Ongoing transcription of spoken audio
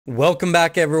Welcome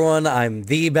back, everyone. I'm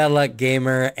the Bad Luck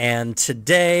Gamer, and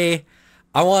today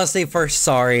I want to say first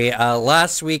sorry.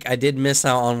 Last week I did miss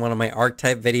out on one of my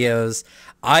archetype videos.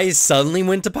 I suddenly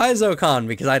went to PaizoCon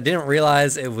because I didn't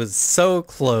realize it was so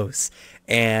close,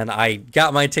 and I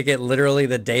got my ticket literally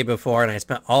the day before, and I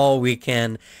spent all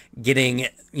weekend getting,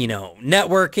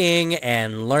 networking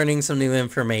and learning some new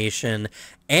information.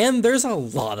 And there's a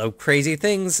lot of crazy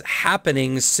things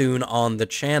happening soon on the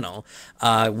channel.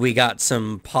 We got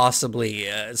some possibly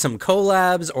some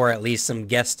collabs, or at least some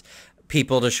guest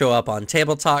people to show up on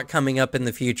Table Talk coming up in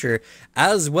the future,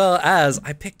 as well as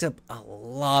I picked up a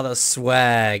lot of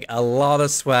swag.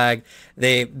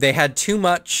 They had too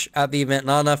much at the event.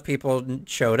 Not enough people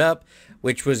showed up,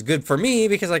 which was good for me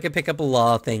because I could pick up a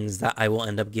lot of things that I will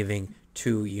end up giving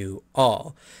to you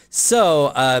all.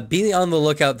 So be on the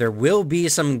lookout. There will be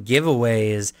some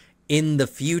giveaways in the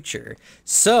future.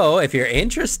 So if you're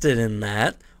interested in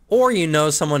that, or you know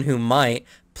someone who might,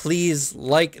 please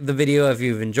like the video if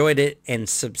you've enjoyed it and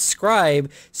subscribe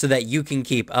so that you can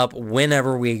keep up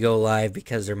whenever we go live,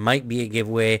 because there might be a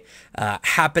giveaway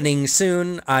happening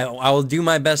soon. I will do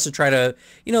my best to try to,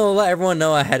 let everyone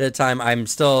know ahead of time.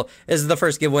 This is the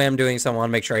first giveaway I'm doing, so I want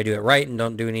to make sure I do it right and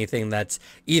don't do anything that's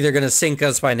either going to sink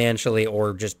us financially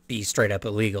or just be straight up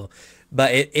illegal.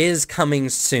 But it is coming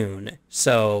soon,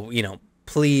 so,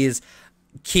 please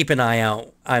keep an eye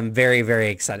out. I'm very, very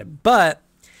excited. But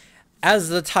as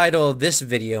the title of this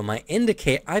video might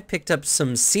indicate, I picked up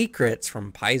some secrets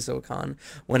from PaizoCon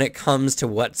when it comes to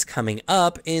what's coming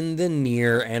up in the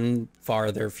near and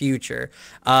farther future.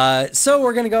 So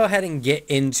we're going to go ahead and get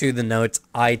into the notes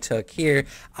I took here.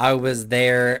 I was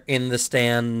there in the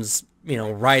stands,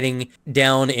 writing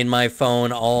down in my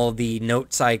phone all the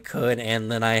notes I could,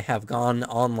 and then I have gone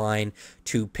online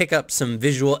to pick up some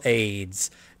visual aids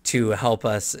to help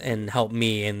us and help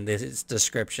me in this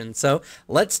description. So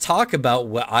let's talk about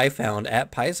what I found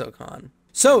at PaizoCon.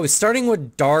 So starting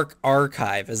with Dark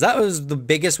Archive, as that was the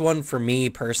biggest one for me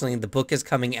personally. The book is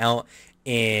coming out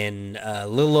in a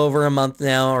little over a month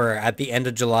now, or at the end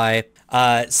of July.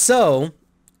 So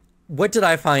what did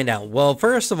I find out? Well,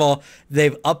 first of all,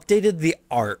 they've updated the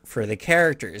art for the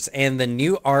characters, and the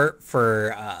new art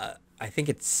for, I think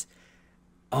it's,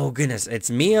 oh goodness, it's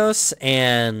Mios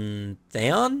and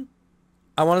Theon?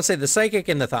 I want to say the Psychic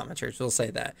and the Thaumaturge. We'll say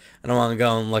that. I don't want to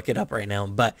go and look it up right now.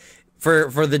 But for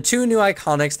the two new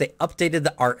iconics, they updated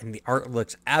the art, and the art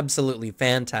looks absolutely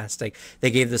fantastic. They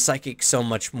gave the Psychic so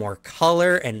much more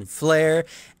color and flair.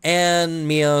 And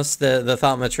Mios, the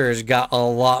Thaumaturge, got a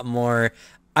lot more...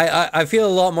 I feel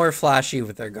a lot more flashy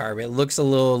with their garb. It looks a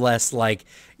little less like,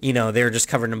 they were just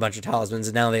covered in a bunch of talismans,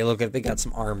 and now they look like they got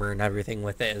some armor and everything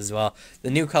with it as well.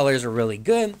 The new colors are really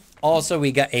good. Also,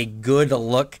 we got a good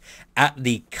look at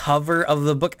the cover of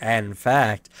the book. And in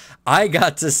fact, I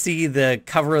got to see the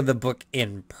cover of the book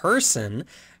in person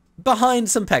behind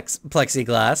some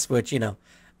plexiglass, which,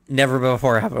 never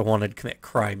before have I wanted to commit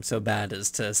crime so bad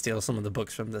as to steal some of the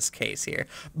books from this case here.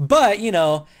 But,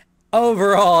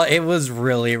 overall, it was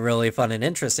really, really fun and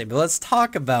interesting. But let's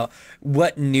talk about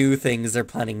what new things they're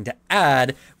planning to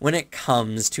add when it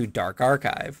comes to Dark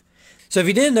Archive. So if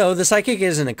you didn't know, the Psychic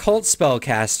is an occult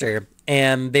spellcaster,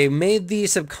 and they made the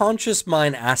subconscious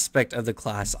mind aspect of the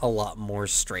class a lot more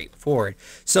straightforward.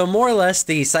 So more or less,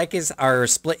 the Psychics are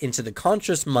split into the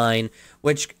conscious mind,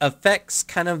 which affects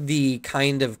kind of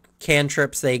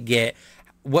cantrips they get,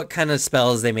 what kind of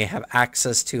spells they may have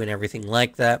access to, and everything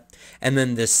like that. And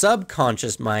then the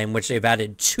subconscious mind, which they've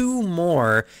added two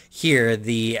more here,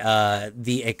 the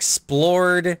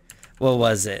explored, what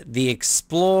was it? The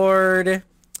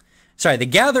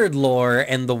gathered lore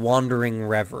and the wandering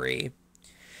reverie.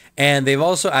 And they've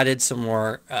also added some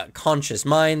more conscious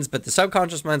minds, but the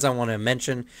subconscious minds I want to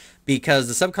mention because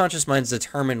the subconscious minds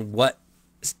determine what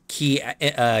key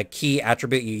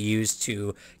attribute you use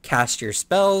to cast your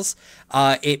spells.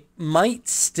 It might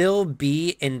still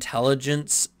be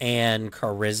intelligence and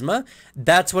charisma.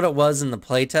 That's what it was in the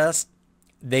playtest.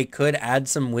 They could add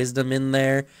some wisdom in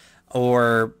there,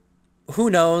 or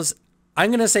who knows. I'm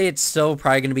gonna say it's still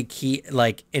probably gonna be key,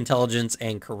 like intelligence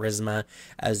and charisma,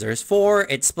 as there's 4.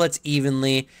 It splits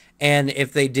evenly. And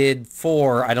if they did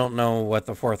 4, I don't know what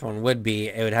the 4th one would be.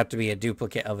 It would have to be a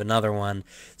duplicate of another one.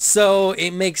 So it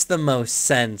makes the most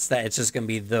sense that it's just going to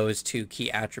be those 2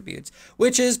 key attributes,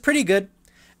 which is pretty good.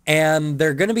 And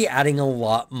they're going to be adding a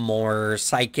lot more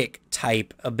psychic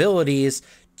type abilities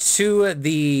to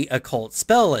the occult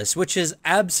spell list, which is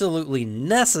absolutely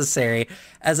necessary,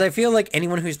 as I feel like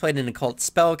anyone who's played an occult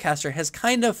spellcaster has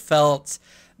kind of felt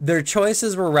their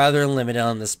choices were rather limited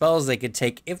on the spells they could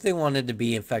take if they wanted to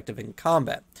be effective in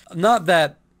combat. Not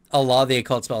that a lot of the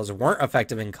occult spells weren't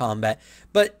effective in combat,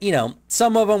 but, you know,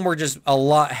 some of them were just a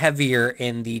lot heavier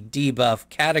in the debuff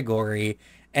category,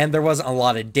 and there wasn't a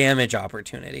lot of damage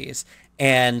opportunities.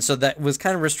 And so that was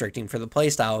kind of restricting for the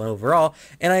playstyle overall,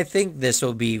 and I think this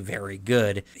will be very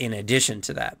good in addition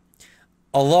to that.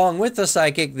 Along with the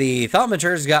Psychic, the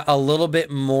Thaumaturs got a little bit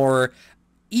more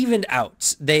evened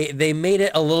out. They made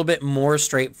it a little bit more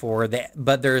straightforward,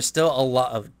 but there's still a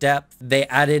lot of depth. They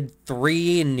added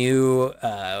 3 new,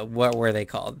 what were they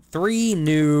called?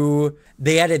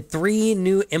 They added 3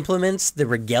 new implements, the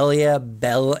Regalia,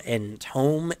 Bell, and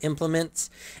Tome implements,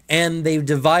 and they've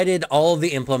divided all of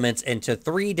the implements into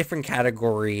 3 different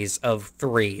categories of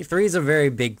 3. 3 is a very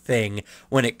big thing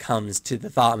when it comes to the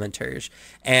Thaumaturs,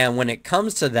 and when it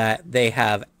comes to that, they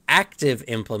have active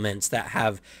implements that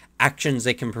have actions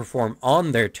they can perform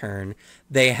on their turn.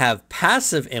 They have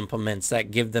passive implements that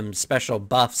give them special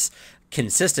buffs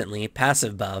consistently,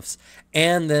 passive buffs,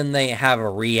 and then they have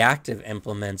reactive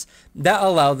implements that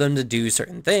allow them to do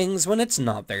certain things when it's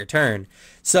not their turn.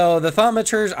 So the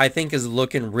Thaumaturs, I think, is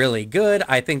looking really good.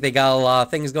 I think they got a lot of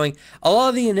things going. A lot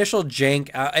of the initial jank,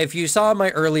 if you saw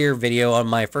my earlier video on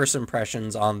my first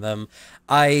impressions on them,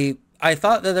 I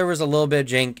thought that there was a little bit of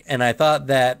jank, and I thought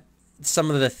that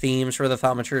some of the themes for the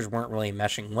Thaumaturs weren't really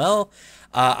meshing well.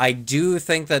 I do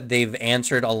think that they've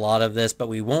answered a lot of this, but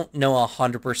we won't know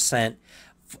 100%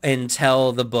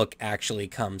 until the book actually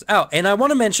comes out. And I want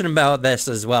to mention about this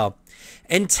as well.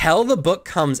 Until the book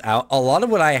comes out, a lot of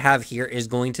what I have here is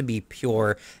going to be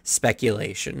pure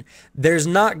speculation. There's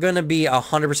not going to be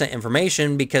 100%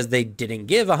 information because they didn't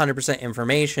give 100%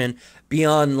 information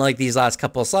beyond like these last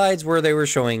couple of slides where they were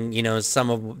showing, you know, some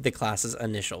of the class's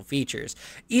initial features.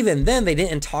 Even then, they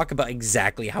didn't talk about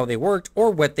exactly how they worked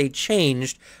or what they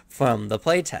changed from the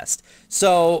playtest.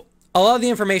 So a lot of the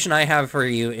information I have for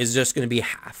you is just going to be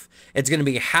half. It's going to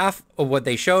be half of what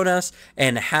they showed us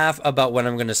and half about what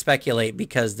I'm going to speculate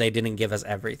because they didn't give us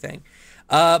everything.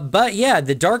 But yeah,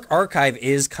 the Dark Archive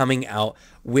is coming out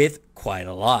with quite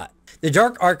a lot. The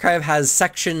Dark Archive has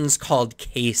sections called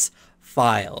case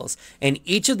files, and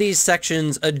each of these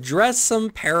sections address some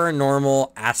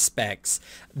paranormal aspects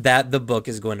that the book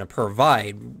is going to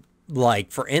provide.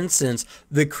 Like, for instance,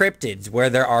 the cryptids, where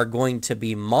there are going to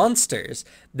be monsters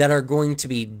that are going to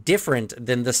be different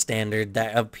than the standard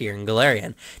that appear in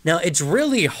Golarion. Now, it's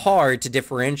really hard to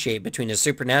differentiate between a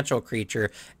supernatural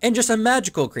creature and just a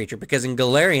magical creature, because in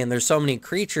Golarion, there's so many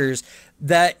creatures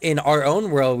that in our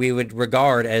own world we would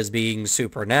regard as being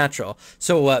supernatural.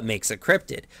 So what makes a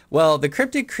cryptid? Well, the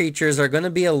cryptid creatures are going to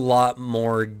be a lot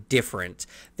more different.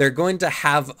 They're going to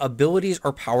have abilities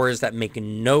or powers that make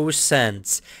no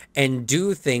sense and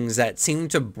do things that seem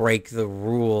to break the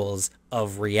rules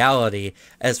of reality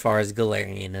as far as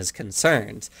Golarion is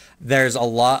concerned. There's a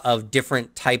lot of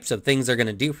different types of things they're going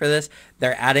to do for this.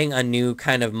 They're adding a new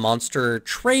kind of monster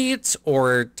trait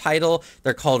or title.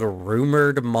 They're called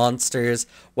rumored monsters.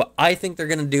 What I think they're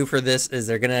going to do for this is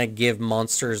they're going to give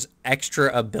monsters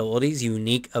extra abilities,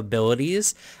 unique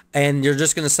abilities, and you're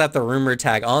just going to set the rumor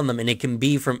tag on them, and it can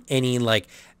be from any like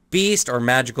beast or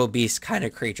magical beast kind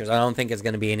of creatures. I don't think it's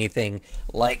going to be anything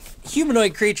like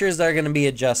humanoid creatures that are going to be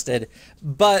adjusted,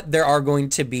 but there are going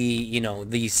to be, you know,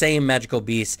 the same magical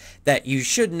beasts that you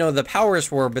should know the powers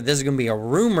for, but this is going to be a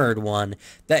rumored one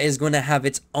that is going to have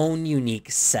its own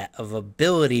unique set of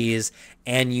abilities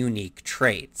and unique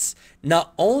traits.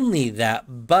 Not only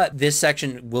that, but this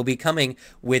section will be coming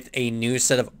with a new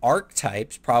set of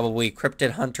archetypes, probably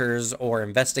cryptid hunters or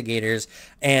investigators,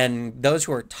 and those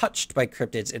who are touched by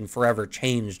cryptids and forever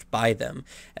changed by them.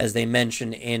 As they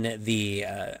mentioned in the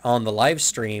on the live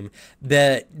stream,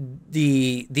 that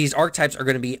these archetypes are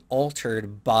going to be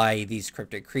altered by these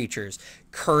cryptid creatures,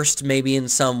 cursed maybe in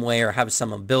some way or have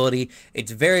some ability.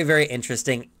 It's very, very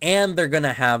interesting, and they're going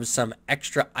to have some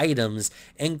extra items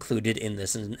included in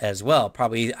this as well.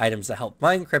 Probably items that help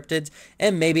find cryptids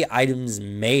and maybe items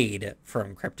made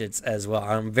from cryptids as well.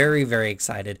 I'm very, very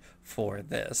excited for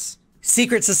this.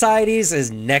 Secret societies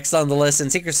is next on the list,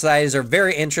 and secret societies are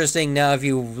very interesting. Now, if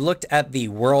you looked at the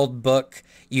world book,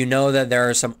 you know that there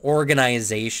are some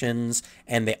organizations,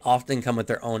 and they often come with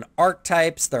their own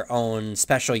archetypes, their own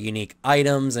special unique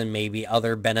items, and maybe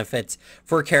other benefits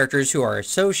for characters who are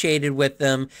associated with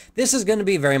them. This is going to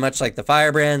be very much like the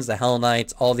Firebrands, the Hell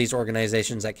Knights, all these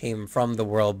organizations that came from the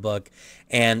world book,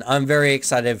 and I'm very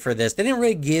excited for this. They didn't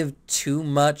really give too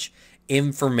much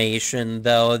information,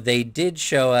 though. They did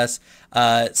show us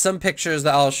some pictures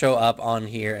that I'll show up on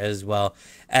here as well,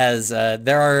 as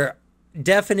there are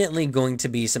definitely going to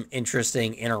be some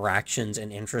interesting interactions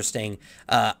and interesting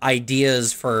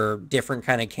ideas for different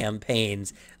kind of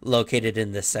campaigns located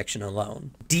in this section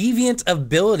alone. Deviant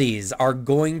abilities are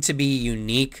going to be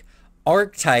unique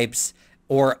archetypes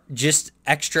or just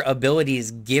extra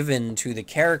abilities given to the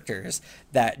characters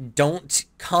that don't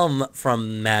come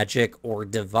from magic or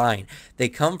divine. They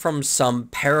come from some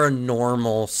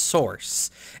paranormal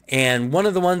source. And one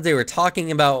of the ones they were talking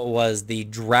about was the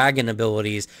dragon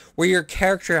abilities, where your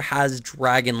character has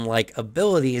dragon-like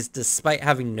abilities despite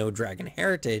having no dragon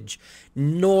heritage,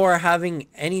 nor having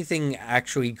anything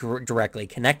actually directly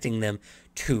connecting them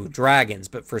to dragons.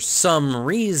 But for some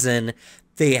reason,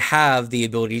 they have the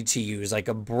ability to use like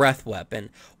a breath weapon,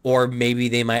 or maybe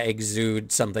they might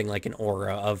exude something like an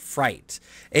aura of fright.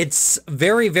 It's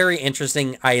very, very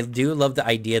interesting. I do love the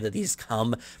idea that these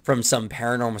come from some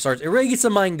paranormal source. It really gets the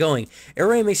mind going. It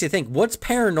really makes you think, what's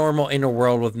paranormal in a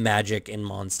world with magic and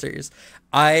monsters?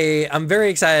 I'm very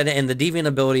excited, and the deviant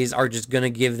abilities are just going to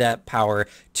give that power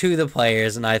to the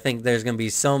players, and I think there's going to be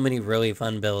so many really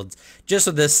fun builds just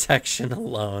with this section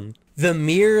alone. The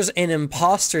mirrors and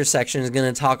imposter section is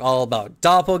going to talk all about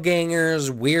doppelgangers,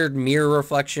 weird mirror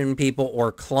reflection people,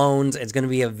 or clones. It's going to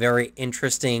be a very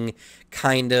interesting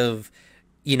kind of,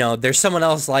 you know, there's someone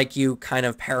else like you kind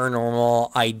of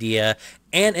paranormal idea.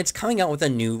 And it's coming out with a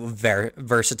new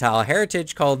versatile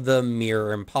heritage called the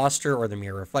Mirror Imposter or the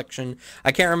Mirror Reflection.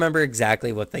 I can't remember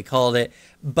exactly what they called it,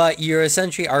 but you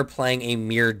essentially are playing a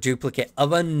mirror duplicate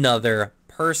of another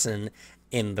person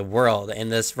in the world. And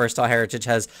this versatile heritage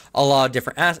has a lot of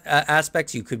different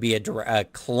aspects. You could be a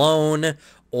clone,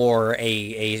 or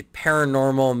a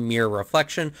paranormal mirror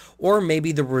reflection, or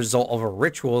maybe the result of a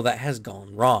ritual that has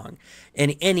gone wrong.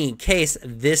 In any case,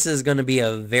 this is going to be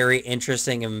a very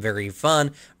interesting and very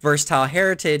fun versatile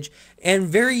heritage, and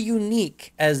very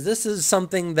unique, as this is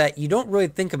something that you don't really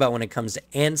think about when it comes to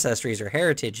ancestries or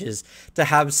heritages, to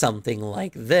have something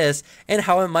like this and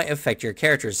how it might affect your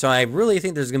characters. So I really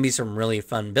think there's going to be some really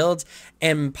fun builds,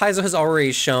 and Paizo has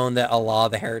already shown that a lot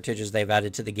of the heritages they've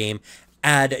added to the game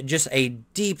add just a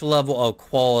deep level of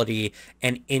quality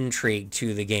and intrigue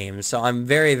to the game. So I'm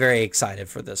very, very excited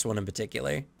for this one in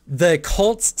particular. The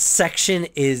cults section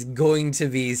is going to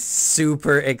be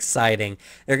super exciting.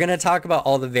 They're going to talk about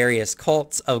all the various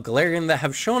cults of Galarian that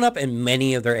have shown up in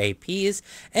many of their APs,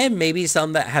 and maybe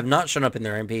some that have not shown up in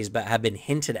their APs but have been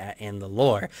hinted at in the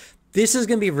lore. This is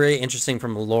going to be really interesting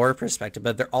from a lore perspective,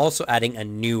 but they're also adding a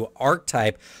new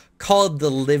archetype called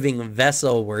the Living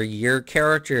Vessel, where your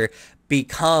character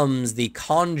becomes the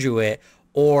conduit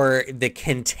or the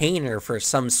container for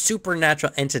some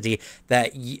supernatural entity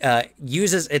that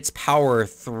uses its power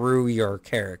through your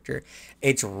character.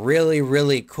 It's really,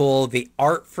 really cool. The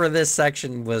art for this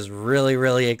section was really,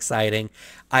 really exciting.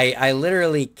 I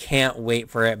literally can't wait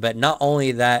for it. But not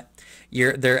only that,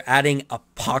 they're adding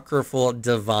apocryphal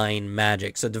divine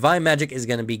magic. So divine magic is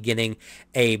going to be getting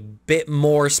a bit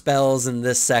more spells in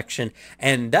this section,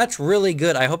 and that's really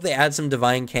good. I hope they add some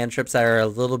divine cantrips that are a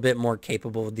little bit more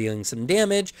capable of dealing some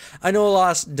damage. I know a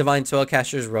lot of divine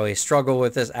spellcasters really struggle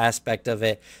with this aspect of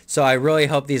it, so I really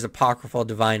hope these apocryphal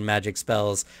divine magic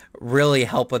spells really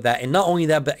help with that. And not only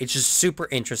that, but it's just super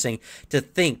interesting to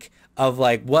think of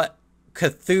like what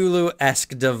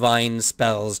Cthulhu-esque divine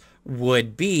spells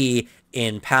would be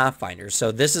in Pathfinder.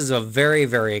 So this is a very,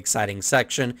 very exciting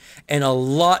section, and a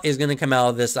lot is going to come out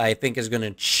of this. I think is going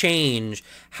to change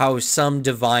how some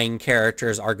divine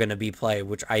characters are going to be played,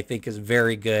 which I think is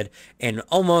very good and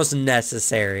almost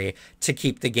necessary to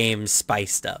keep the game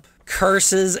spiced up.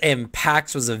 Curses and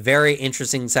pacts was a very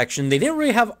interesting section. They didn't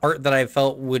really have art that I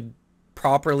felt would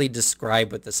properly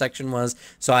describe what the section was,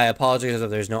 so I apologize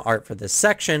if there's no art for this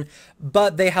section,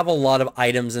 but they have a lot of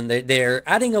items, and they're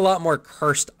adding a lot more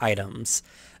cursed items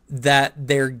that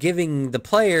they're giving the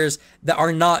players that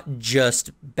are not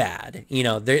just bad. You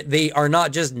know, they are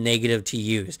not just negative to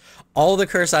use. All the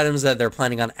curse items that they're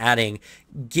planning on adding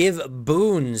give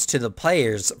boons to the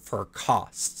players for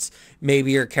costs.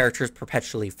 Maybe your character is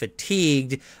perpetually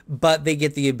fatigued, but they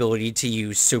get the ability to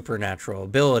use supernatural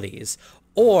abilities.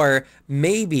 Or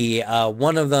maybe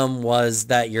one of them was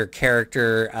that your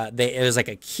character, it was like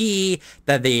a key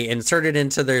that they inserted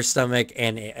into their stomach,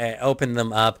 and it opened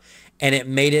them up, and it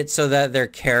made it so that their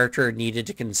character needed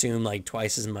to consume like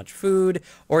twice as much food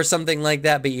or something like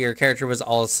that, but your character was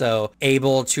also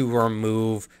able to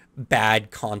remove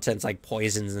bad contents like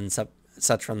poisons and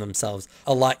such from themselves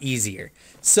a lot easier.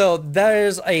 So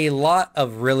there's a lot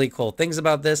of really cool things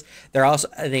about this. They're also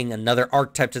adding another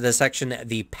archetype to this section,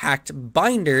 the Pact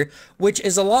Binder, which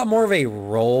is a lot more of a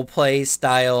role play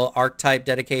style archetype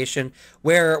dedication,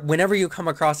 where whenever you come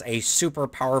across a super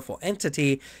powerful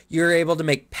entity, you're able to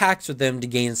make pacts with them to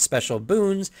gain special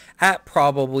boons at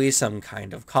probably some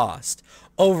kind of cost.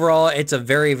 Overall, it's a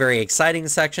very, very exciting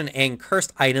section, and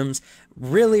cursed items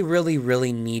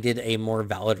really needed a more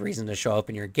valid reason to show up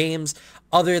in your games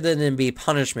other than to be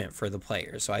punishment for the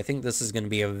players. So I think this is going to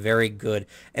be a very good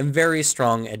and very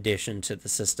strong addition to the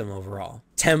system overall.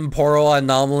 Temporal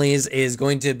anomalies is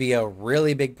going to be a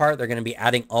really big part. They're going to be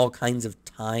adding all kinds of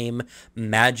time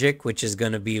magic, which is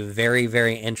going to be very,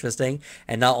 very interesting.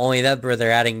 And not only that, but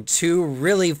they're adding two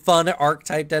really fun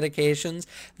archetype dedications.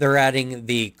 They're adding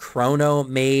the Chrono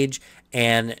Mage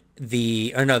and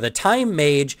the Time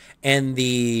Mage and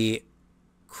the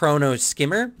Chrono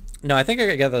Skimmer. No, I think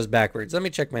I got those backwards. Let me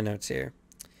check my notes here.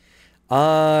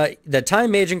 The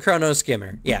Time Mage and Chrono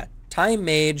Skimmer. Yeah, Time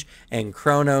Mage and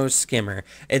Chrono Skimmer.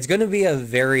 It's going to be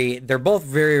they're both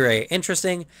very, very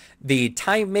interesting. The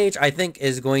Time Mage, I think,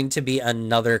 is going to be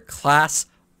another class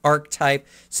archetype.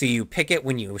 So you pick it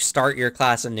when you start your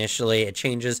class initially. It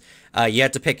changes. You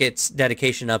have to pick its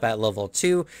dedication up at level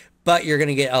 2. But you're going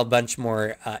to get a bunch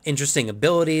more interesting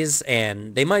abilities,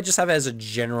 and they might just have it as a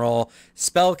general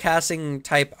spell casting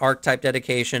type archetype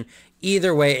dedication.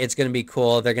 Either way, it's going to be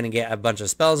cool. They're going to get a bunch of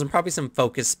spells and probably some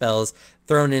focus spells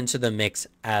thrown into the mix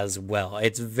as well.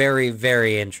 It's very,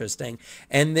 very interesting.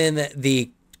 And then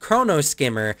the Chrono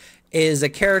Skimmer is a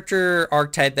character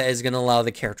archetype that is going to allow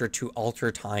the character to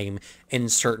alter time in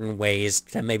certain ways,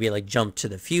 to maybe like jump to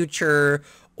the future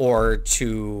or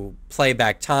to play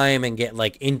back time and get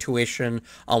like intuition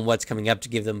on what's coming up to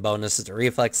give them bonuses to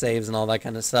reflex saves and all that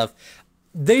kind of stuff.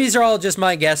 These are all just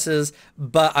my guesses,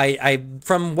 but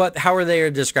from how they are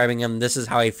describing them, this is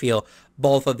how I feel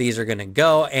both of these are going to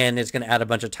go, and it's going to add a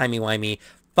bunch of timey-wimey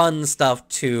fun stuff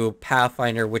to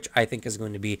Pathfinder, which I think is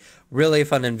going to be really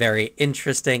fun and very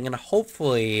interesting, and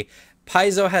hopefully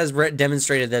Paizo has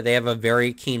demonstrated that they have a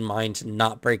very keen mind to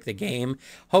not break the game.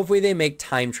 Hopefully they make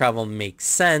time travel make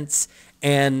sense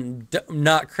and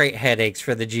not create headaches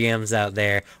for the GMs out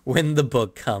there when the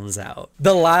book comes out.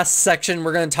 The last section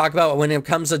we're going to talk about when it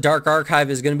comes to Dark Archive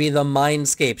is going to be the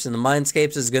Mindscapes. And the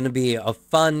Mindscapes is going to be a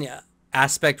fun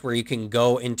aspect where you can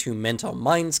go into mental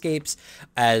mindscapes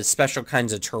as special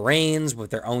kinds of terrains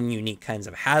with their own unique kinds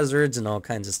of hazards and all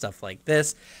kinds of stuff like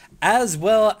this, as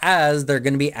well as they're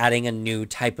going to be adding a new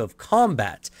type of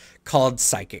combat called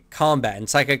psychic combat. And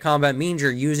psychic combat means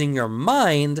you're using your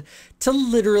mind to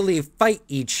literally fight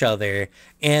each other.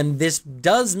 And this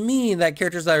does mean that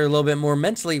characters that are a little bit more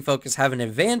mentally focused have an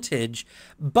advantage,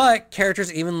 but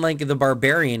characters even like the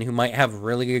Barbarian, who might have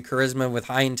really good charisma with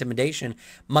high intimidation,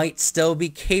 might still be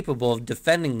capable of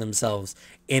defending themselves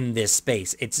in this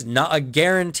space. It's not a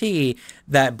guarantee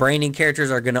that brainy characters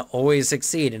are going to always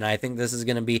succeed, and I think this is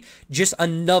going to be just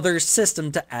another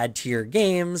system to add to your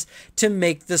games to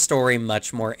make the story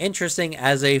much more interesting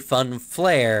as a fun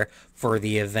flair for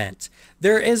the event.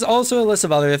 There is also a list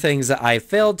of other things that I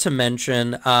failed to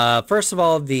mention. First of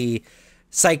all, the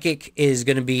Psychic is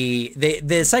going to be...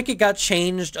 The Psychic got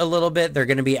changed a little bit. They're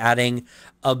going to be adding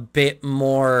a bit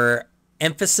more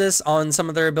emphasis on some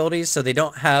of their abilities, so they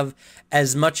don't have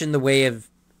as much in the way of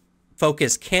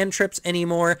focus cantrips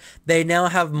anymore. They now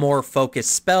have more focus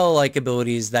spell-like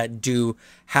abilities that do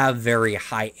have very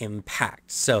high impact.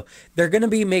 So they're going to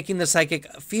be making the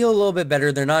Psychic feel a little bit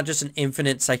better. They're not just an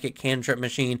infinite Psychic cantrip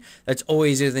machine that's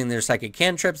always using their Psychic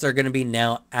cantrips. They're going to be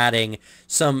now adding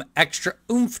some extra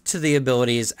oomph to the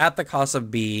abilities at the cost of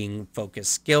being focus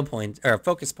skill points or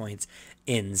focus points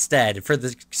instead, for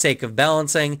the sake of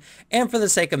balancing and for the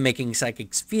sake of making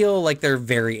Psychics feel like they're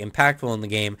very impactful in the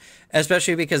game,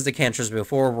 especially because the cantrips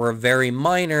before were very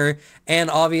minor and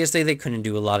obviously they couldn't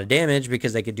do a lot of damage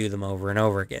because they could do them over and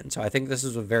over again. So I think this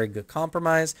is a very good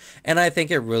compromise, and I think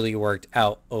it really worked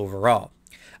out overall.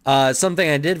 Something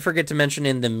I did forget to mention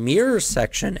in the mirror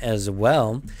section as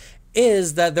well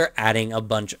is that they're adding a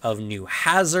bunch of new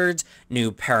hazards,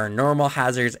 new paranormal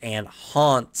hazards, and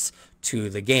haunts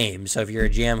to the game. So if you're a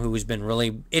GM who's been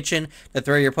really itching to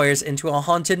throw your players into a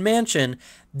haunted mansion,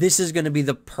 this is going to be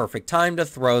the perfect time to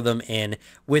throw them in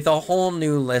with a whole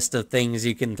new list of things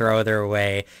you can throw their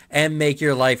way and make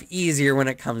your life easier when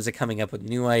it comes to coming up with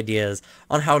new ideas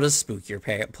on how to spook your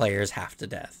players half to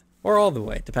death, or all the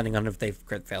way, depending on if they've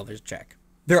crit failed their check.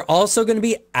 They're also going to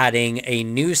be adding a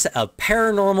new set of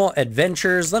paranormal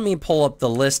adventures. Let me pull up the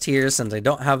list here since I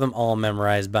don't have them all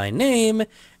memorized by name,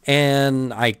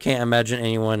 and I can't imagine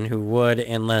anyone who would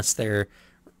unless they're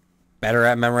better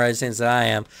at memorizing things than I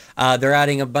am. They're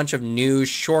adding a bunch of new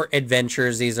short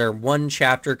adventures. These are one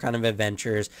chapter kind of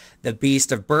adventures. The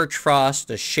Beast of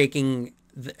Birchfrost, Shaking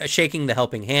the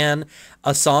Helping Hand,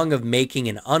 A Song of Making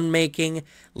and Unmaking,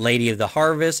 Lady of the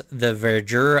Harvest, The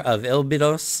Verdure of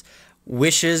Ilbidos,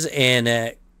 Wishes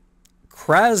in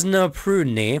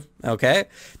Krasnoprudny, okay,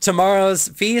 Tomorrow's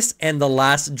Feast, and The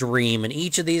Last Dream. And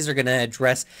each of these are going to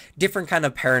address different kind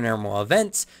of paranormal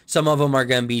events. Some of them are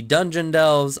going to be dungeon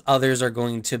delves. Others are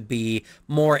going to be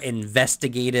more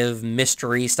investigative,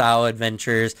 mystery-style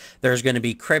adventures. There's going to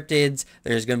be cryptids.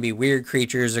 There's going to be weird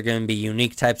creatures. There's going to be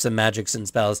unique types of magics and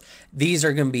spells. These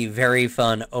are going to be very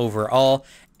fun overall.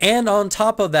 And on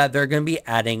top of that, they're going to be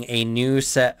adding a new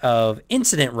set of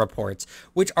incident reports,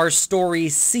 which are story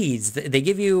seeds. They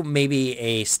give you maybe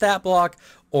a stat block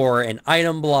or an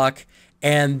item block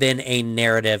and then a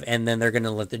narrative, and then they're going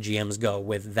to let the GMs go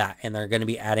with that. And they're going to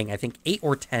be adding, I think, 8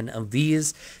 or 10 of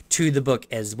these to the book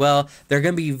as well. They're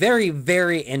going to be very,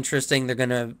 very interesting. They're going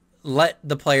to let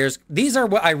the players... These are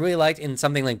what I really liked in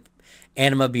something like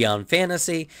Anima Beyond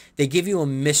Fantasy. They give you a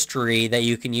mystery that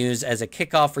you can use as a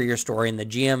kickoff for your story, and the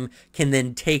GM can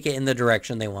then take it in the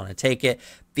direction they want to take it.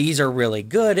 These are really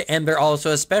good, and they're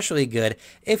also especially good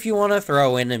if you want to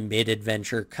throw in a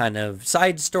mid-adventure kind of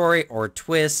side story or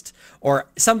twist or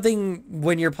something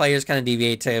when your players kind of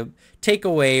deviate to take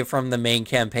away from the main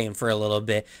campaign for a little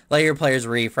bit. Let your players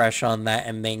refresh on that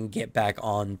and then get back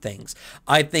on things.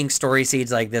 I think story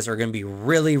seeds like this are going to be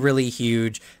really, really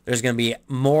huge. There's going to be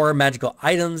more magical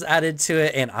items added to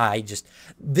it, and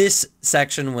this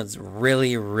section was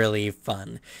really, really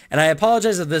fun. And I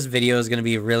apologize if this video is going to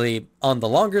be really on the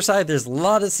longer side. There's a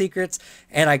lot of secrets,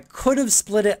 and I could have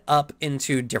split it up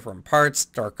into different parts,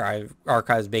 Dark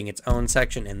Archives being its own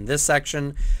section in this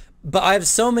section. But I have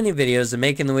so many videos to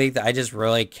make in the week that I just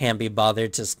really can't be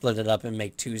bothered to split it up and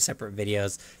make 2 separate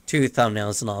videos, 2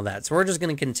 thumbnails and all that. So we're just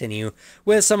going to continue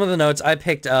with some of the notes I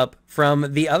picked up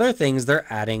from the other things they're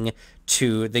adding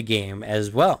to the game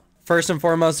as well. First and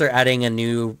foremost, they're adding a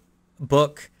new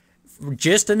book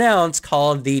just announced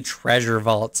called the Treasure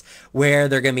Vaults, where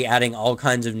they're going to be adding all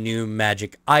kinds of new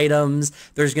magic items.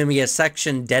 There's going to be a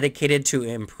section dedicated to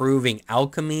improving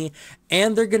alchemy,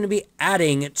 and they're going to be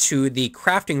adding to the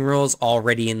crafting rules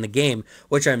already in the game,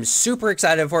 which I'm super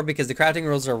excited for because the crafting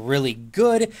rules are really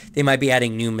good. They might be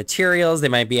adding new materials. They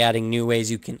might be adding new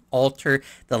ways you can alter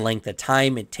the length of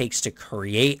time it takes to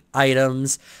create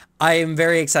items. I am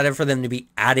very excited for them to be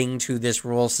adding to this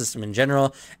rule system in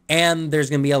general, and there's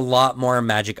going to be a lot more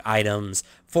magic items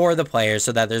for the players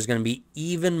so that there's going to be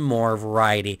even more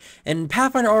variety. And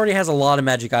Pathfinder already has a lot of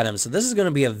magic items, so this is going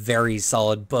to be a very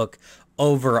solid book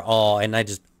overall, and I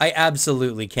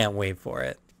absolutely can't wait for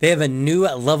it. They have a new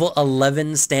level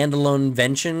 11 standalone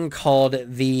invention called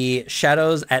the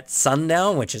Shadows at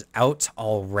Sundown, which is out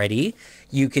already.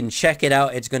 You can check it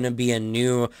out. It's going to be a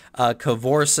new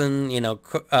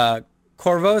Corvosa,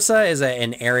 Corvosa is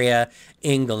an area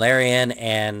in Galarian,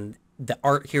 and the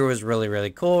art here was really, really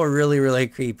cool, really, really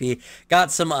creepy.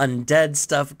 Got some undead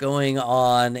stuff going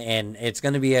on, and it's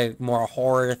going to be a more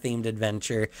horror-themed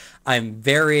adventure. I'm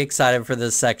very excited for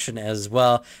this section as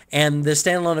well. And the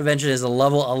standalone adventure is a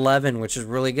level 11, which is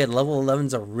really good. Level 11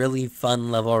 is a really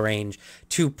fun level range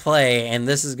to play, and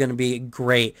this is going to be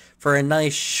great for a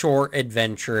nice short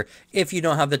adventure if you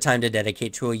don't have the time to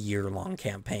dedicate to a year-long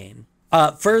campaign.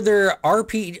 Further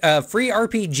free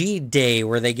RPG day,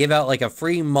 where they give out like a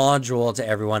free module to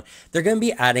everyone. They're going to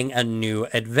be adding a new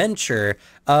adventure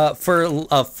for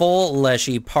a full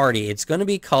Leshy party. It's going to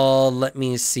be called, let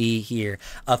me see here,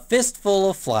 A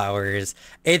Fistful of Flowers.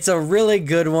 It's a really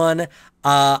good one.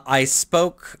 I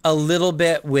spoke a little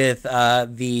bit with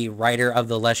the writer of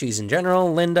the Leshies in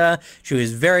general, Linda. She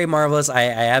was very marvelous. I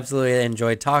absolutely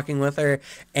enjoyed talking with her,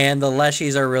 and the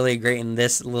Leshies are really great in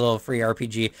this little free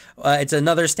RPG. It's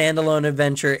another standalone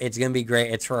adventure. It's going to be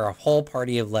great. It's for a whole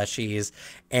party of Leshies,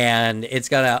 and it's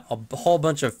got a whole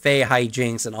bunch of Fae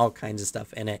hijinks and all kinds of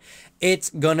stuff in it. It's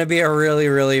going to be a really,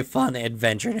 really fun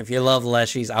adventure, and if you love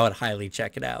Leshies, I would highly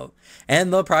check it out.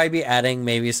 And they'll probably be adding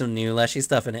maybe some new Leshy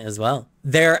stuff in it as well.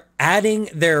 They're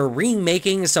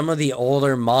remaking some of the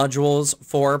older modules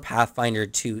for Pathfinder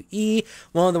 2e.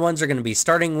 One of the ones they're going to be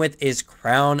starting with is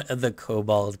Crown of the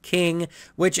Kobold King,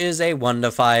 which is a 1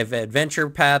 to 5 adventure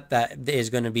path that is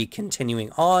going to be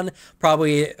continuing on,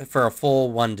 probably for a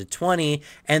full 1 to 20.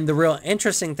 And the real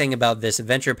interesting thing about this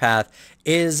adventure path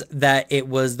is that it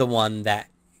was the one that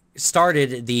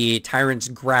started the Tyrant's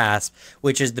Grasp,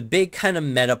 which is the big kind of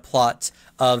meta plot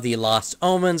of the Lost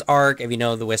Omens arc. If you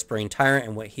know the Whispering Tyrant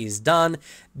and what he's done,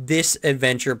 this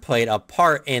adventure played a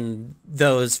part in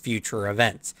those future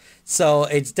events. So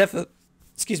it's definitely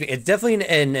excuse me, it's definitely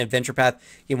an adventure path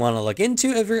you want to look into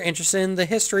if you're interested in the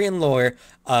history and lore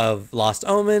of Lost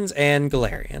Omens and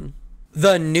Galarian.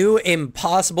 The new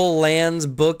Impossible Lands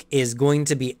book is going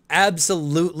to be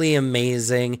absolutely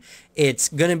amazing. It's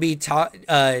going to be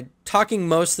talking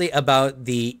mostly about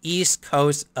the east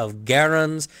coast of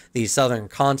Garons, the southern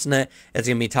continent. It's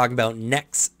going to be talking about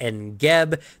Nex and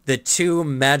Geb, the two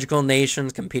magical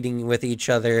nations competing with each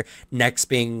other. Nex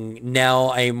being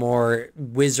now a more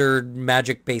wizard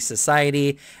magic-based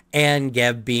society, and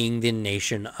Geb being the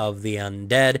nation of the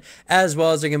undead, as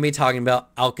well as they're going to be talking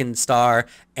about Alkenstar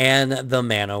and the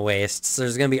Mana Wastes. So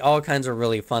there's going to be all kinds of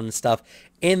really fun stuff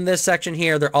in this section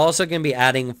here. They're also going to be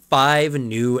adding 5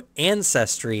 new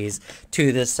ancestries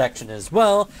to this section as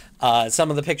well. Some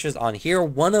of the pictures on here,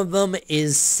 one of them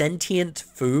is sentient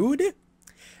food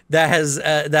that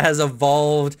has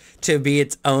evolved to be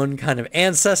its own kind of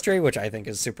ancestry, which I think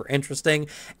is super interesting.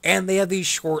 And they have these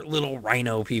short little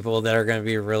rhino people that are going to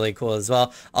be really cool as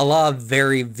well. A lot of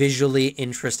very visually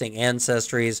interesting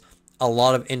ancestries. A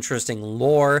lot of interesting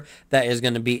lore that is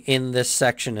going to be in this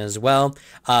section as well.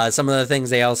 Some of the things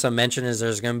they also mention is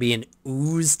there's going to be an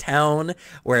ooze town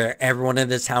where everyone in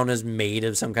this town is made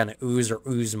of some kind of ooze or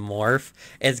ooze morph.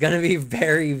 It's going to be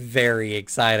very, very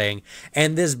exciting.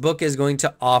 And this book is going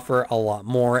to offer a lot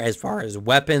more as far as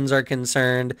weapons are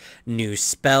concerned, new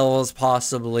spells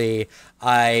possibly.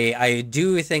 I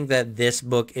do think that this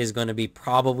book is going to be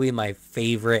probably my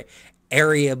favorite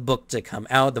area book to come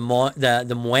out. The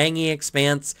Mwangi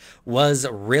Expanse was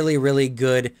really, really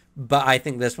good, but I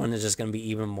think this one is just going to be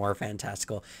even more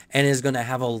fantastical and is going to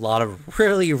have a lot of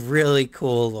really, really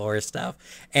cool lore stuff.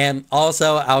 And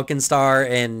also Alkenstar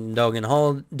and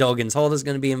Dogan's Hold is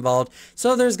going to be involved,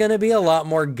 so there's going to be a lot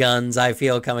more guns, I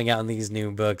feel, coming out in these new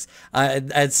books.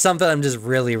 It's something I'm just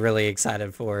really, really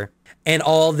excited for. And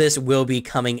all this will be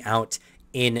coming out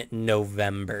in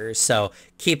November, so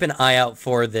keep an eye out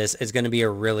for this. It's going to be a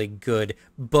really good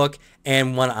book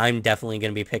and one I'm definitely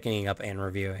going to be picking up and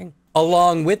reviewing.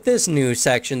 Along with this new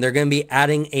section, they're going to be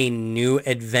adding a new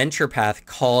adventure path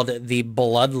called the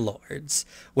Blood Lords,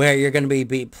 where you're going to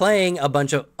be playing a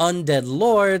bunch of undead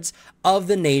lords of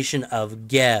the nation of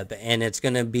Geb, and it's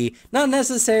going to be not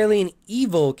necessarily an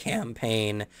evil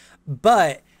campaign,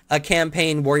 but a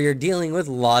campaign where you're dealing with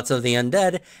lots of the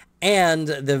undead and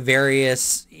the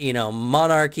various,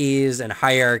 monarchies and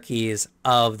hierarchies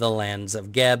of the lands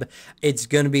of Geb. It's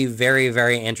going to be very,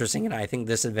 very interesting, and I think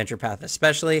this adventure path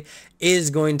especially is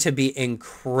going to be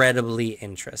incredibly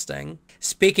interesting.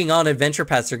 Speaking on adventure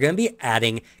paths, they're going to be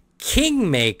adding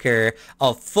Kingmaker,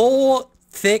 a full,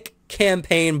 thick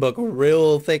campaign book,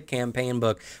 real thick campaign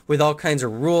book with all kinds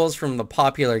of rules from the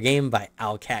popular game by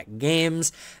Alcat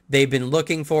Games. They've been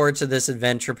looking forward to this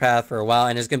adventure path for a while,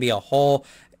 and it's going to be a whole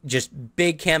just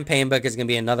big campaign book. Is going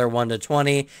to be another 1 to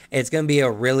 20. It's going to be a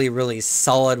really, really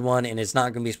solid one, and it's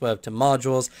not going to be split up to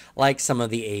modules like some of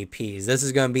the APs. This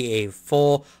is going to be a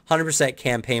full 100%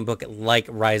 campaign book like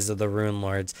Rise of the Rune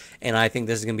Lords, and I think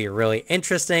this is going to be really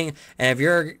interesting. And if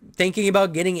you're thinking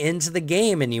about getting into the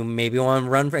game and you maybe want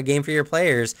to run for a game for your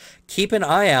players, keep an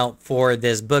eye out for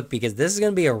this book, because this is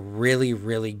going to be a really,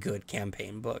 really good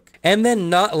campaign book. And then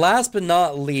last but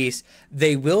not least,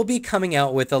 they will be coming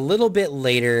out with a little bit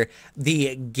later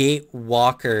the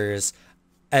Gatewalkers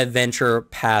adventure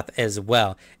path as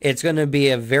well. It's going to be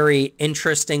a very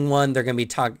interesting one. They're going to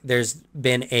be there's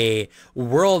been a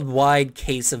worldwide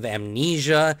case of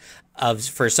amnesia.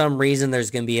 For some reason, there's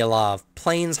going to be a lot of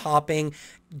planes hopping,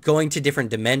 going to different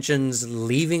dimensions,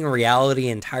 leaving reality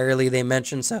entirely, they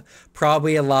mentioned. So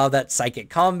probably a lot of that psychic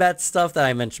combat stuff that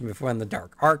I mentioned before in the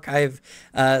Dark Archive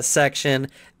section.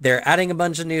 They're adding a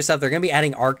bunch of new stuff. They're going to be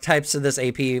adding archetypes to this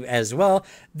AP as well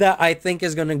that I think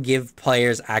is going to give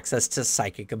players access to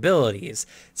psychic abilities.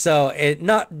 So it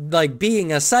not like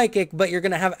being a psychic, but you're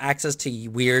going to have access to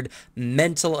weird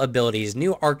mental abilities,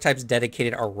 new archetypes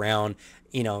dedicated around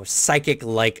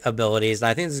psychic-like abilities. And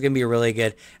I think this is going to be really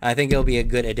good. I think it'll be a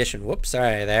good addition. Whoops,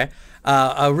 sorry there.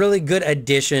 A really good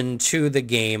addition to the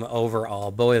game overall.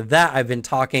 But with that, I've been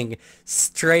talking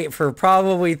straight for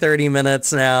probably 30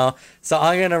 minutes now, so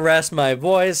I'm going to rest my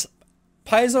voice.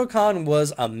 PaizoCon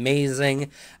was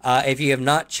amazing. If you have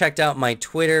not checked out my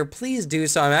Twitter, please do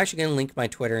so. I'm actually going to link my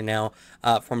Twitter now,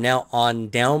 from now on,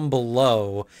 down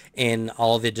below in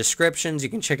all the descriptions. You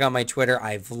can check out my Twitter.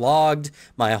 I vlogged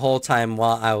my whole time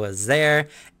while I was there,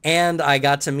 and I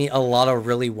got to meet a lot of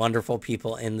really wonderful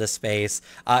people in the space,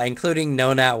 including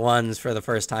No-Nat ones for the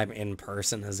first time in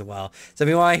person as well. So if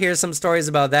you want to hear some stories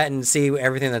about that and see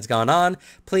everything that's gone on,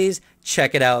 please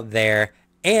check it out there.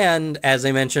 And as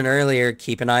I mentioned earlier,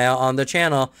 keep an eye out on the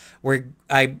channel.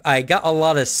 I got a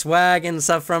lot of swag and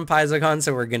stuff from PaizoCon,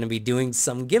 so we're going to be doing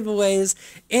some giveaways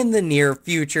in the near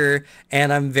future,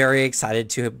 and I'm very excited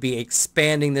to be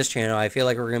expanding this channel. I feel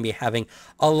like we're going to be having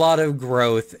a lot of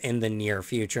growth in the near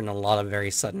future and a lot of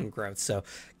very sudden growth. So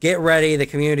get ready. The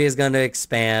community is going to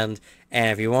expand,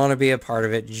 and if you want to be a part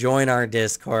of it, join our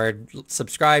Discord,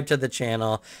 subscribe to the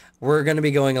channel. We're going to be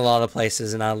going a lot of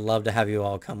places, and I'd love to have you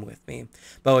all come with me.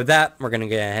 But with that, we're going to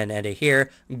go ahead and end it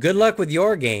here. Good luck with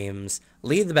your games.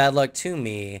 Leave the bad luck to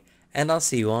me, and I'll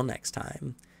see you all next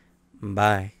time.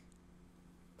 Bye.